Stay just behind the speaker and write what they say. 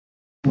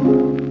And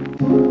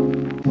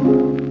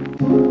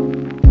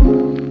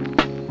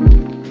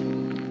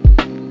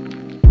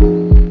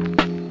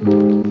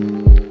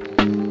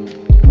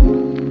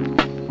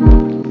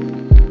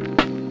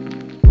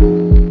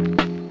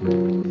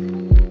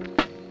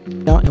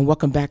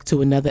welcome back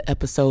to another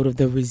episode of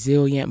the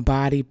Resilient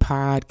Body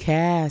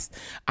Podcast.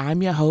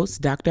 I'm your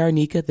host, Dr.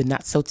 Arnika, the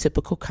not so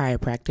typical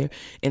chiropractor.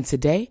 And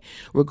today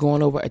we're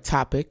going over a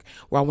topic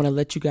where I want to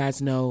let you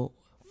guys know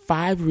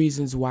 5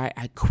 reasons why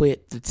I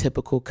quit the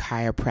typical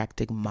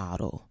chiropractic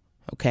model.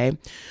 Okay.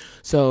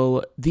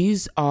 So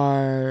these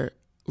are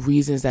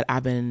reasons that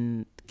I've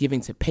been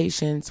giving to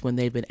patients when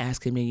they've been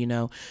asking me,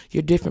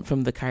 you're different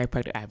from the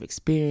chiropractor I've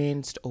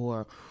experienced,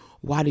 or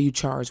why do you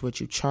charge what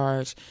you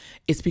charge?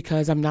 It's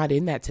because I'm not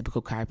in that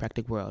typical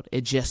chiropractic world.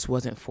 It just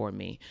wasn't for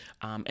me.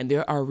 And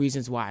there are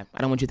reasons why. I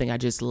don't want you to think I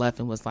just left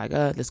and was like,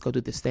 let's go do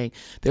this thing.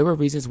 There were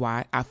reasons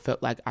why I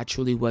felt like I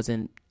truly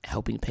wasn't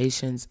helping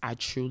patients. I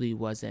truly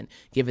wasn't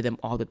giving them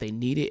all that they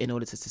needed in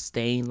order to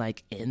sustain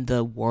in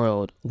the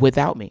world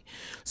without me.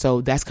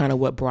 So that's kind of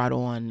what brought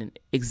on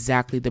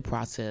exactly the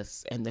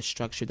process and the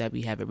structure that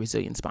we have at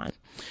Resilient Spine.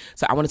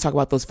 So I want to talk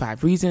about those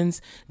 5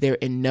 reasons. They're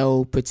in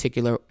no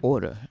particular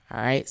order.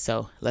 All right.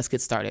 So let's get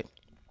started.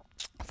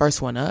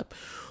 First one up.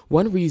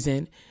 One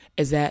reason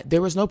is that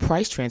there was no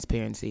price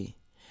transparency.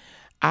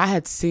 I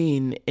had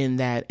seen in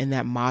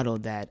that model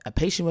that a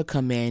patient would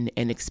come in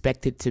and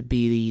expect it to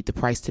be the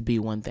price to be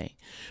one thing.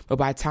 But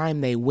by the time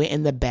they went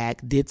in the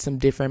back, did some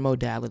different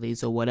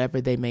modalities or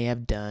whatever they may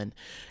have done,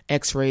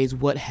 x-rays,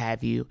 what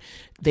have you,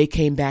 they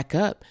came back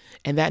up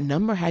and that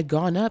number had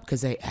gone up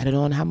because they added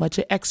on how much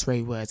an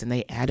x-ray was and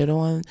they added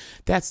on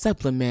that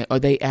supplement or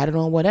they added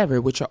on whatever,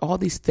 which are all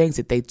these things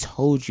that they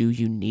told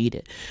you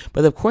needed.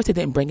 But of course they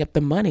didn't bring up the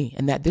money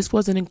and that this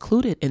wasn't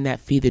included in that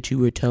fee that you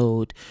were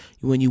told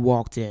when you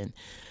walked in.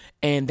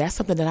 And that's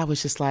something that I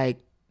was just like,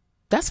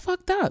 that's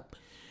fucked up.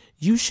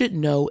 You should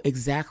know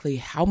exactly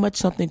how much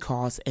something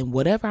costs, and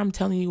whatever I'm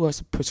telling you or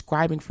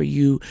prescribing for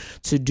you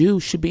to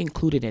do should be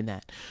included in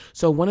that.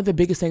 So one of the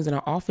biggest things in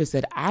our office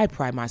that I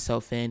pride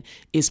myself in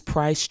is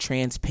price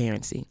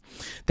transparency.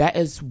 That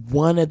is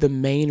one of the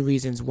main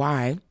reasons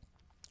why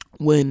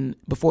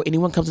before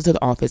anyone comes into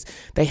the office,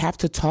 they have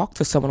to talk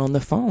to someone on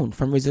the phone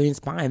from Resilient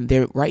Spine.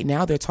 Right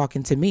now they're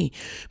talking to me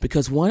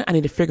because one, I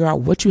need to figure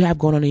out what you have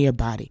going on in your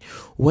body.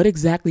 What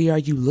exactly are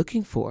you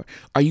looking for?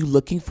 Are you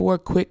looking for a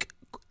quick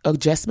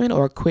adjustment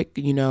or a quick,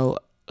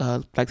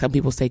 like some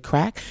people say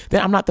crack?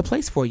 Then I'm not the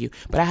place for you.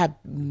 But I have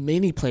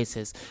many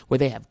places where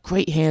they have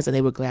great hands and they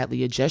would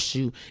gladly adjust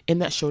you in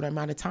that short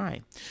amount of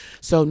time.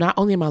 So not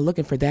only am I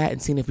looking for that and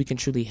seeing if we can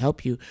truly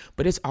help you,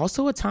 but it's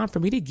also a time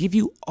for me to give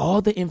you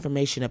all the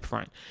information up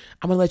front.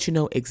 I'm going to let you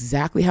know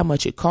exactly how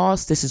much it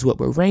costs. This is what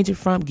we're ranging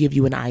from, give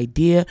you an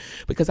idea,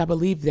 because I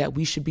believe that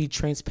we should be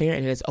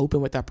transparent and as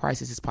open with our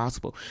prices as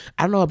possible.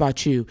 I don't know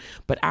about you,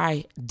 but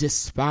I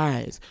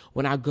despise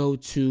when I go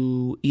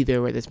to either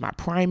whether it's my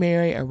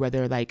primary or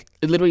whether it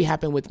literally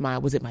happened with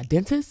was it my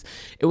dentist?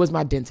 It was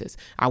my dentist.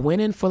 I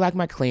went in for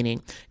my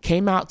cleaning,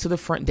 came out to the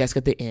front desk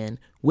at the end,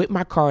 whipped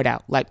my card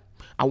out.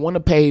 I want to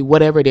pay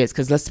whatever it is.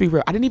 Cause let's be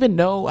real. I didn't even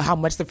know how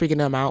much the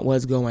freaking amount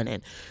was going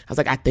in. I was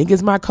like, I think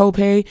it's my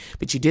copay,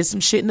 but you did some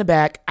shit in the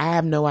back. I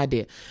have no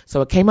idea. So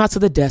it came out to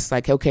the desk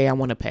okay, I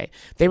want to pay.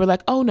 They were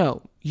like, oh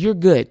no, you're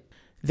good.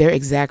 Their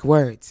exact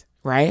words,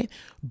 right?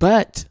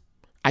 But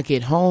I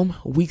get home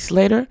weeks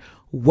later.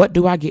 What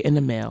do I get in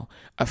the mail?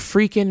 A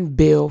freaking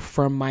bill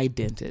from my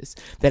dentist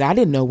that I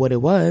didn't know what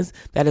it was,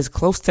 that is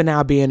close to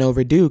now being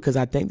overdue because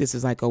I think this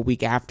is a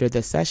week after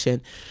the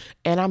session.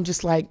 And I'm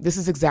just like, this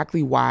is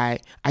exactly why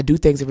I do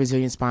things at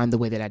Resilient Spine the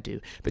way that I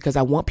do, because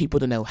I want people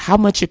to know how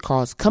much it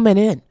costs coming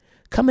in.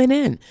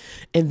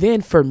 And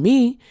then for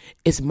me,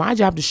 it's my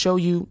job to show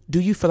you, do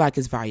you feel like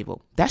it's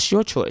valuable? That's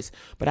your choice.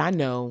 But I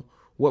know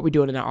what we're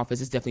doing in our office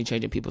is definitely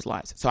changing people's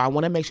lives. So I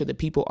want to make sure that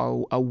people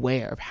are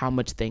aware of how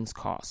much things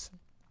cost.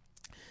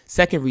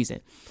 Second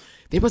reason,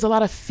 there was a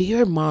lot of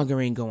fear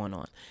mongering going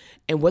on.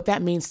 And what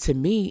that means to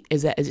me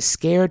is that it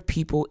scared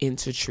people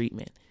into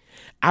treatment.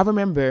 I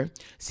remember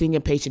seeing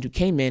a patient who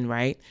came in,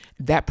 right?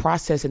 That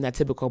process in that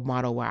typical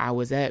model where I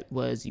was at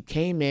was you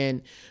came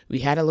in, we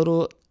had a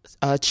little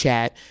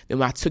chat,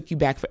 then I took you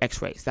back for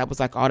x-rays. That was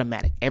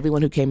automatic.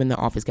 Everyone who came in the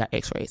office got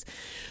x-rays.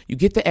 You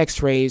get the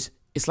x-rays.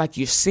 It's like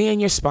you're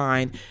seeing your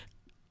spine.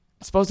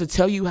 Supposed to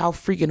tell you how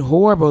freaking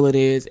horrible it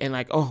is and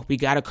oh, we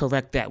got to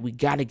correct that. We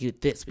got to get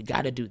this. We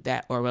got to do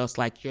that. Or else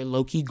you're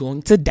low-key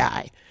going to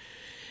die.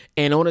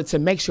 In order to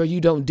make sure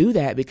you don't do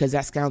that, because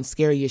that sounds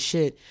scary as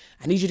shit,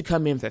 I need you to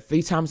come in for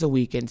 3 times a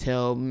week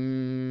until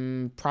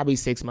probably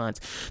 6 months,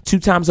 2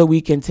 times a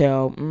week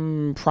until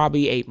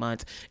probably 8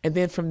 months. And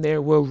then from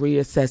there, we'll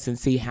reassess and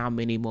see how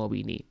many more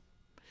we need.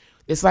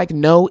 It's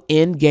no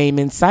end game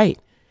in sight.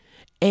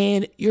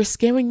 And you're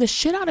scaring the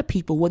shit out of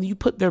people when you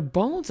put their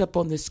bones up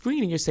on the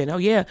screen and you're saying, oh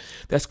yeah,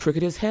 that's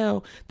crooked as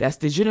hell. That's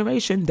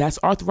degeneration. That's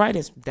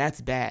arthritis.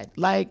 That's bad.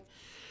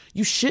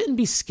 You shouldn't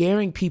be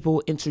scaring people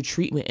into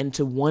treatment,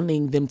 into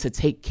wanting them to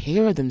take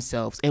care of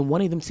themselves and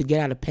wanting them to get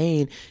out of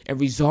pain and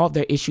resolve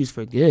their issues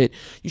for good.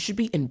 You should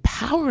be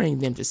empowering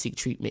them to seek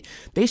treatment.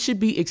 They should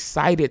be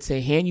excited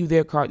to hand you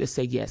their card to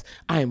say, yes,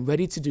 I am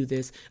ready to do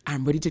this.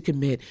 I'm ready to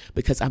commit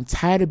because I'm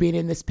tired of being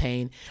in this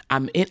pain. I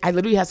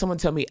literally had someone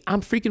tell me,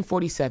 I'm freaking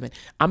 47.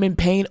 I'm in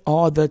pain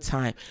all the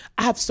time.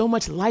 I have so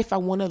much life I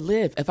want to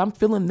live. If I'm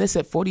feeling this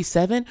at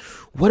 47,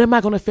 what am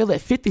I going to feel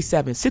at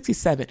 57,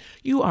 67?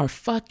 You are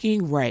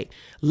fucking right.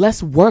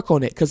 Let's work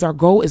on it because our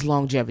goal is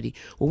longevity.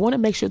 We want to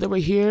make sure that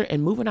we're here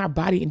and moving our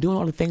body and doing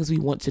all the things we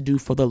want to do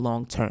for the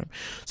long term.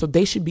 So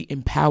they should be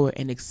empowered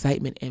and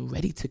excitement and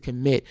ready to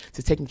commit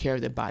to taking care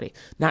of their body,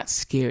 not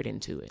scared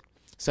into it.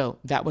 So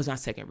that was my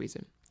second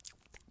reason.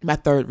 My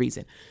third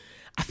reason,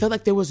 I felt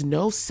like there was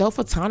no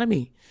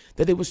self-autonomy,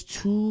 that there was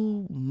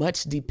too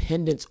much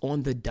dependence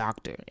on the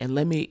doctor. And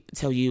let me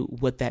tell you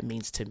what that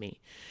means to me.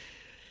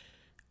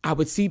 I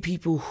would see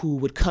people who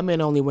would come in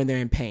only when they're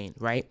in pain,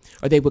 right?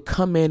 Or they would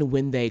come in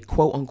when they,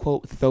 quote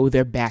unquote, throw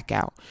their back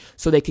out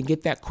so they can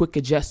get that quick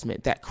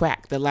adjustment, that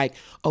crack. They're like,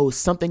 oh,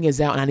 something is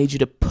out and I need you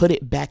to put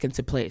it back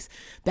into place.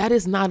 That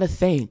is not a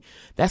thing.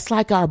 That's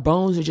like our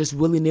bones are just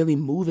willy-nilly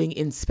moving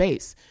in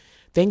space.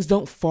 Things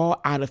don't fall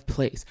out of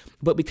place,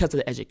 but because of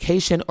the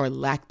education or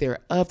lack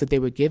thereof that they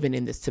were given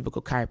in this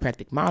typical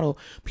chiropractic model,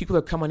 people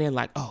are coming in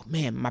like, oh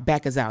man, my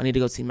back is out. I need to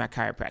go see my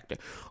chiropractor.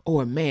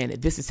 Or man,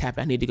 this is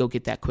happening. I need to go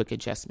get that quick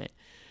adjustment.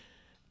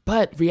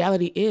 But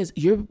reality is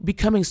you're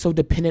becoming so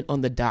dependent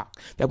on the doc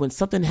that when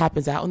something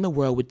happens out in the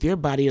world with your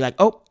body, you're like,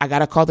 oh, I got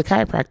to call the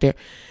chiropractor.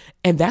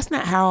 And that's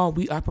not how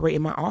we operate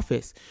in my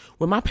office.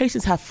 When my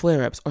patients have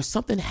flare-ups or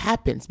something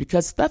happens,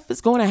 because stuff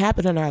is going to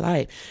happen in our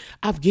life,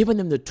 I've given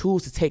them the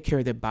tools to take care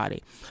of their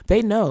body.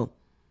 They know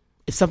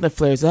if something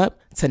flares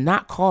up to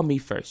not call me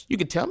first. You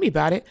can tell me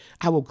about it.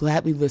 I will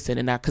gladly listen,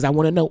 and because I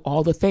want to know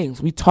all the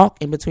things. We talk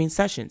in between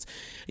sessions.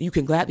 You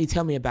can gladly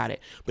tell me about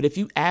it. But if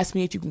you ask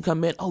me if you can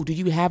come in, oh, do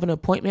you have an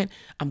appointment?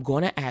 I'm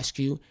going to ask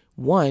you,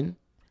 one,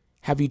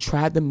 have you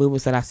tried the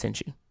movements that I sent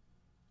you?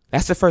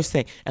 That's the first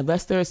thing.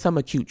 Unless there is some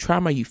acute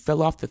trauma, you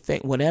fell off the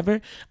thing,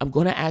 whatever, I'm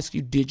going to ask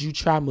you, did you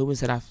try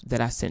movements that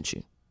I sent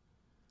you?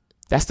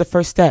 That's the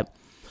first step,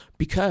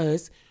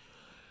 because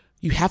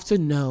you have to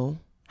know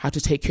how to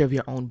take care of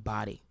your own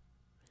body.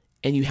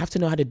 And you have to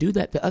know how to do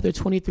that the other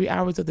 23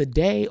 hours of the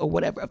day or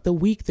whatever of the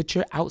week that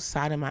you're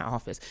outside of my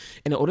office.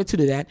 And in order to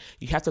do that,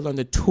 you have to learn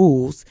the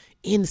tools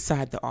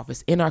inside the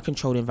office, in our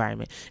controlled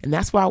environment. And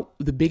that's why one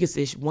of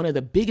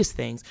the biggest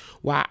things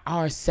why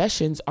our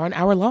sessions are an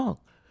hour long.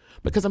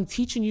 Because I'm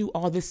teaching you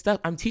all this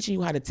stuff. I'm teaching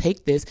you how to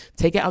take this,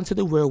 take it out into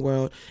the real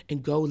world,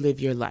 and go live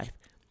your life.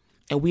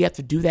 And we have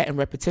to do that in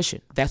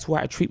repetition. That's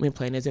why a treatment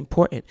plan is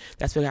important.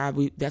 That's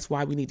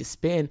why we need to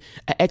spend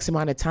an X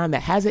amount of time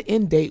that has an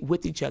end date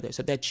with each other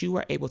so that you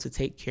are able to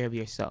take care of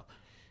yourself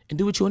and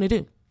do what you want to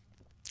do.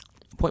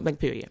 Point blank,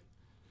 period.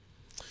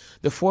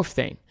 The fourth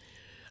thing,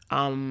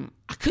 I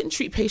couldn't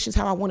treat patients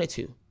how I wanted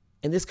to.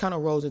 And this kind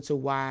of rolls into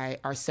why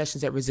our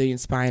sessions at Resilient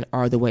Spine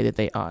are the way that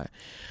they are.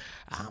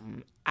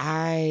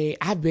 I've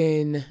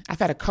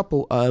had a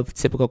couple of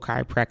typical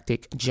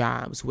chiropractic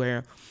jobs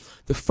where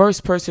the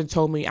first person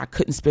told me I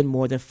couldn't spend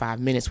more than 5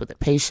 minutes with a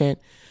patient,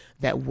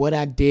 that what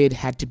I did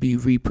had to be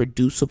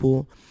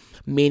reproducible,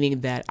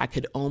 meaning that I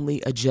could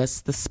only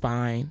adjust the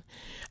spine.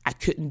 I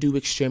couldn't do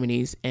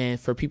extremities. And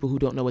for people who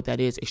don't know what that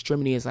is,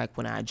 extremity is like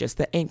when I adjust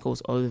the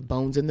ankles or the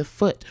bones in the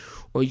foot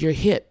or your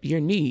hip, your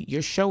knee,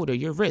 your shoulder,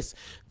 your wrist.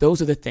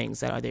 Those are the things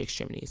that are the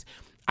extremities.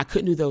 I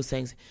couldn't do those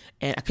things,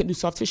 and I couldn't do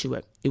soft tissue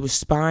work. It was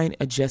spine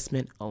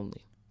adjustment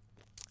only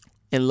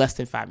in less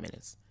than 5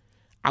 minutes.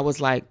 I was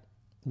like,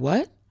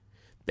 what?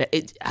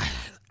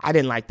 I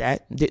didn't like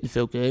that. Didn't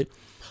feel good.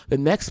 The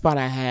next spot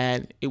I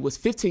had, it was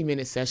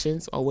 15-minute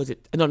sessions, or was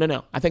it?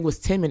 No. I think it was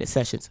 10-minute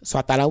sessions. So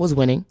I thought I was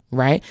winning,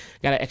 right?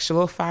 Got an extra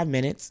little 5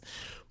 minutes,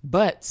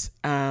 but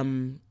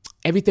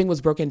everything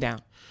was broken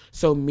down.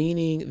 So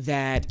meaning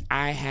that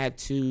I had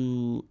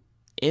to,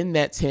 in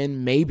that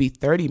 10, maybe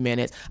 30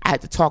 minutes, I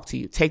had to talk to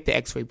you, take the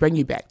x-ray, bring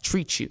you back,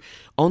 treat you,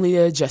 only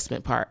the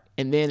adjustment part,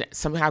 and then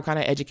somehow kind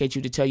of educate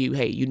you to tell you,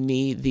 hey, you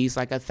need these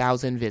like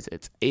 1,000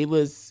 visits. It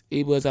was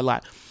a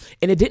lot.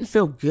 And it didn't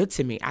feel good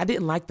to me. I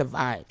didn't like the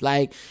vibe.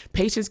 Like,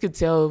 patients could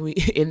tell me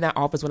in that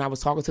office when I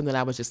was talking to them that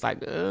I was just like,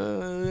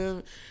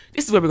 this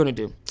is what we're going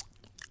to do.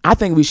 I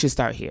think we should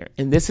start here.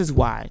 And this is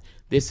why.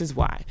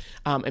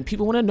 And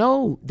people want to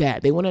know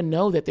that. They want to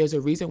know that there's a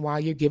reason why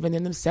you're giving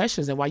them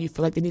sessions and why you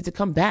feel like they need to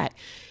come back.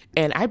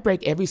 And I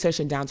break every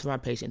session down to my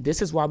patient.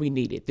 This is why we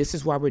need it. This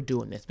is why we're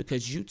doing this.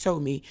 Because you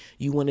told me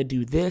you want to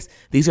do this.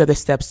 These are the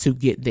steps to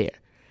get there.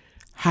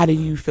 How do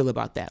you feel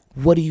about that?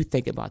 What do you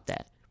think about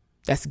that?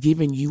 That's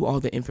giving you all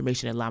the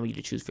information and allowing you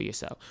to choose for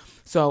yourself.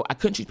 So I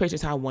couldn't treat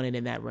patients how I wanted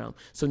in that realm.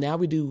 So now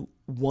we do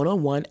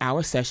one-on-one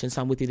hour sessions.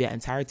 So I'm with you that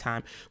entire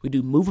time. We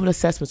do movement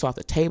assessments off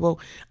the table.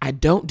 I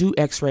don't do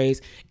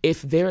x-rays.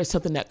 If there is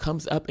something that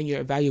comes up in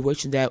your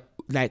evaluation that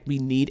we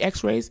need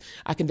x-rays,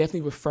 I can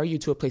definitely refer you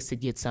to a place to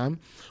get some.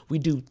 We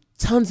do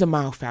tons of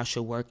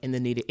myofascial work in the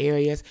needed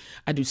areas.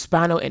 I do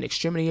spinal and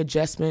extremity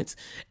adjustments.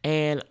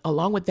 And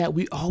along with that,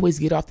 we always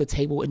get off the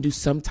table and do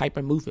some type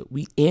of movement.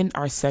 We end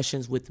our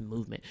sessions with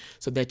movement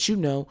so that you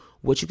know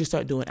what you can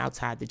start doing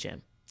outside the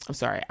gym.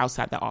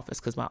 Outside the office,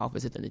 because my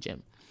office is in the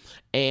gym.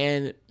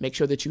 And make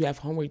sure that you have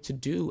homework to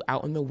do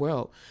out in the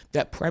world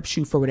that preps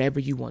you for whatever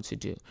you want to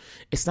do.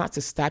 It's not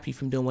to stop you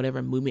from doing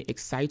whatever movement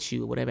excites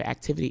you, whatever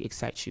activity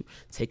excites you.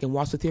 Taking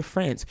walks with your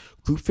friends,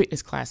 group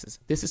fitness classes.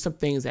 This is some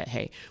things that,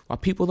 hey, while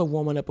people are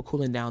warming up or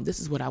cooling down, this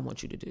is what I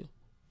want you to do.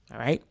 All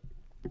right?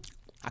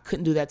 I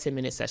couldn't do that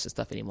 10-minute session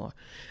stuff anymore.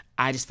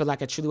 I just feel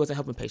like I truly wasn't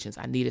helping patients.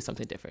 I needed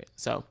something different.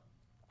 So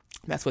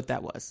that's what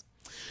that was.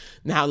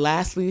 Now,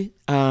 lastly,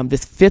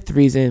 this fifth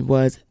reason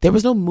was there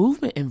was no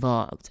movement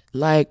involved.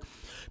 Like,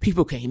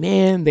 people came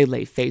in, they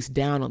lay face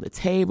down on the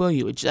table,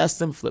 you adjust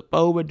them, flip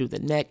over, do the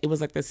neck. It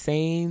was like the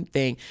same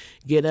thing.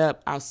 Get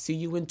up, I'll see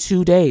you in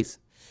 2 days.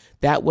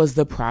 That was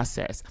the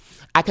process.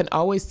 I can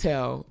always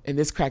tell, and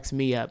this cracks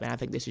me up, and I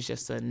think this is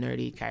just a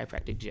nerdy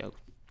chiropractic joke,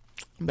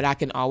 but I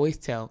can always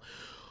tell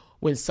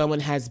when someone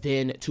has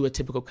been to a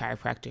typical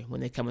chiropractor when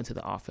they come into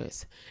the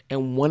office.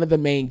 And one of the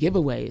main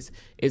giveaways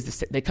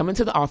is they come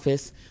into the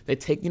office, they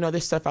take, their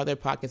stuff out of their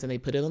pockets and they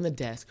put it on the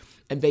desk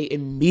and they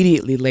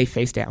immediately lay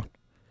face down.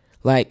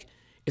 Like,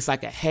 it's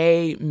like a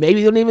hey, maybe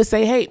they don't even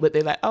say hey, but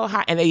they're like, oh,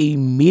 hi. And they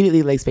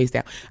immediately lay face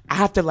down. I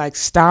have to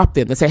stop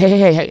them and say,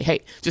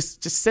 hey,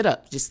 just sit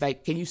up. Just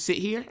can you sit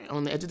here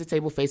on the edge of the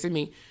table facing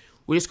me?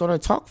 We're just going to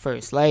talk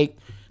first.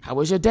 How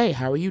was your day?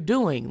 How are you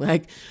doing?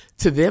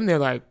 To them, they're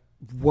like,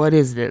 what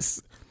is this?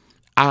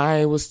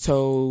 I was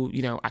told,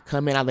 I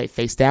come in, I lay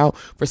face down.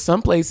 For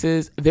some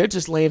places, they're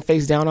just laying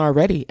face down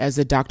already as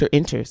the doctor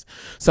enters.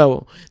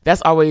 So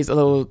that's always a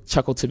little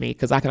chuckle to me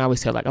because I can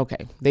always tell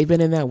okay, they've been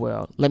in that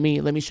world. Let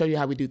me show you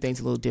how we do things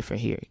a little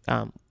different here.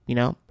 A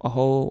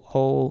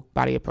whole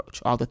body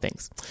approach, all the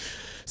things.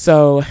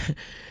 So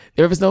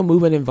there was no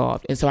movement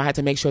involved. And so I had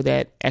to make sure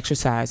that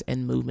exercise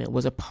and movement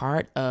was a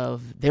part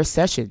of their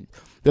session.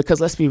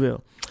 Because let's be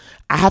real,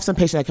 I have some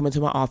patients that come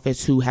into my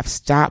office who have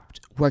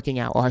stopped working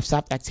out or have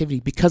stopped activity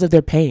because of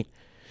their pain.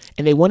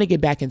 And they want to get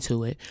back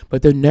into it,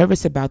 but they're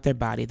nervous about their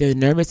body. They're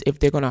nervous if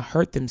they're going to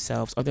hurt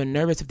themselves, or they're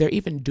nervous if they're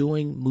even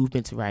doing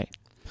movements right.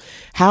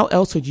 How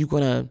else are you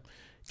going to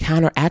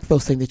counteract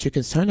those things that you're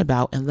concerned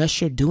about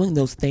unless you're doing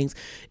those things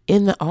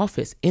in the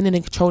office, in an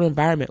controlled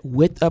environment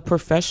with a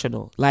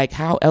professional?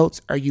 How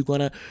else are you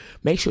going to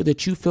make sure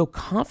that you feel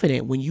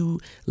confident when you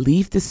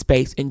leave the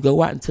space and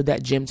go out into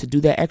that gym to do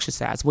that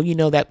exercise, when you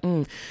know that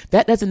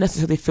that doesn't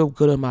necessarily feel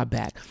good on my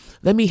back?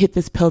 Let me hit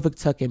this pelvic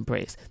tuck and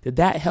brace. Did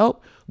that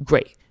help?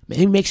 Great. Let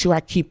me make sure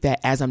I keep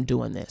that as I'm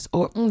doing this.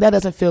 Or that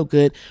doesn't feel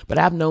good, but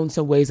I've known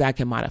some ways I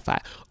can modify.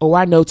 Or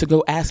I know to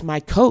go ask my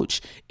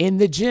coach in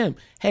the gym,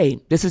 hey,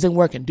 this isn't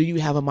working. Do you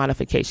have a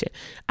modification?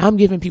 I'm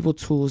giving people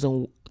tools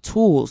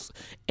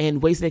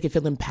and ways they can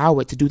feel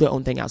empowered to do their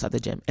own thing outside the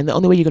gym. And the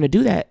only way you're going to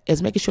do that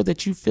is making sure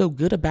that you feel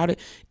good about it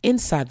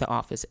inside the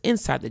office,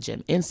 inside the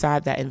gym,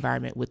 inside that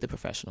environment with the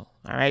professional.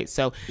 All right.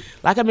 So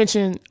like I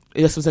mentioned,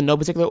 this was in no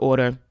particular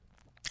order,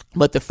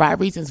 but the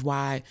 5 reasons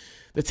why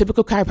the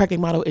typical chiropractic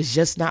model is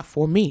just not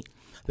for me.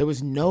 There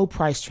was no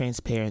price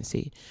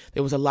transparency.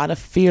 There was a lot of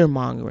fear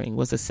mongering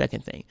was the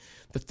second thing.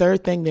 The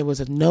third thing, there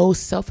was no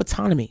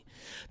self-autonomy.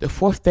 The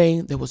fourth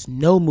thing, there was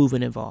no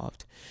movement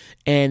involved.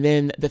 And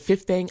then the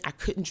fifth thing, I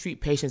couldn't treat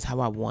patients how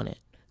I wanted.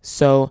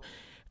 So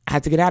I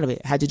had to get out of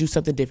it. I had to do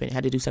something different. I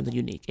had to do something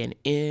unique. And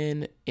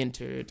in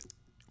entered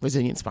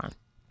Resilient Spine.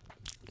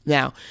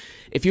 Now,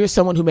 if you're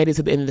someone who made it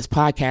to the end of this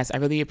podcast, I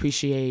really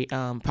appreciate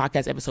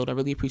podcast episode. I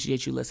really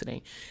appreciate you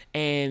listening.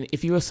 And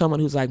if you're someone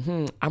who's like,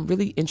 I'm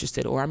really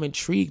interested or I'm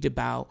intrigued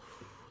about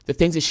the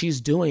things that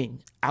she's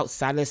doing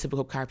outside of the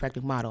typical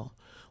chiropractic model,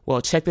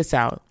 well, check this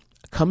out.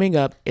 Coming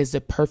up is the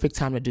perfect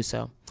time to do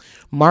so.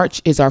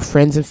 March is our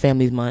Friends and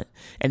Families Month,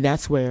 and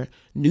that's where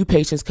new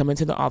patients come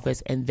into the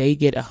office and they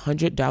get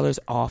 $100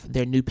 off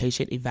their new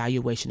patient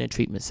evaluation and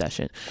treatment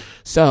session.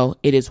 So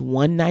it is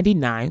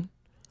 $199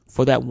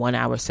 for that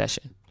 1-hour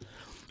session.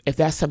 If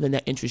that's something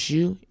that interests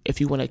you,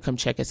 if you want to come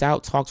check us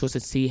out, talk to us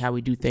and see how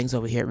we do things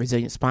over here at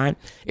Resilient Spine,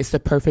 it's the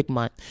perfect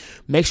month.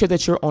 Make sure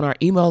that you're on our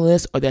email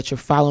list or that you're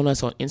following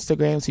us on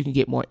Instagram so you can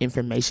get more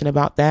information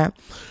about that.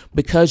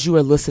 Because you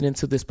are listening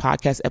to this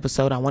podcast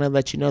episode, I want to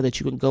let you know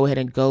that you can go ahead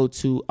and go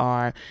to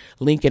our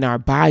link in our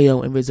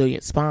bio in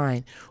Resilient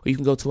Spine, or you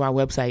can go to our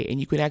website and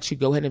you can actually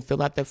go ahead and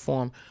fill out that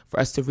form for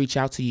us to reach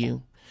out to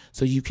you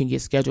so you can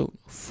get scheduled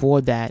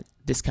for that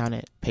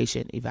discounted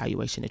patient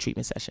evaluation and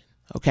treatment session.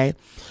 Okay.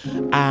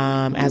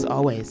 As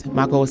always,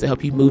 my goal is to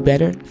help you move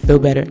better, feel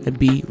better, and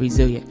be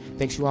resilient.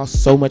 Thanks you all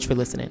so much for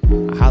listening.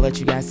 I'll holler at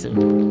you guys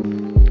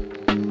soon.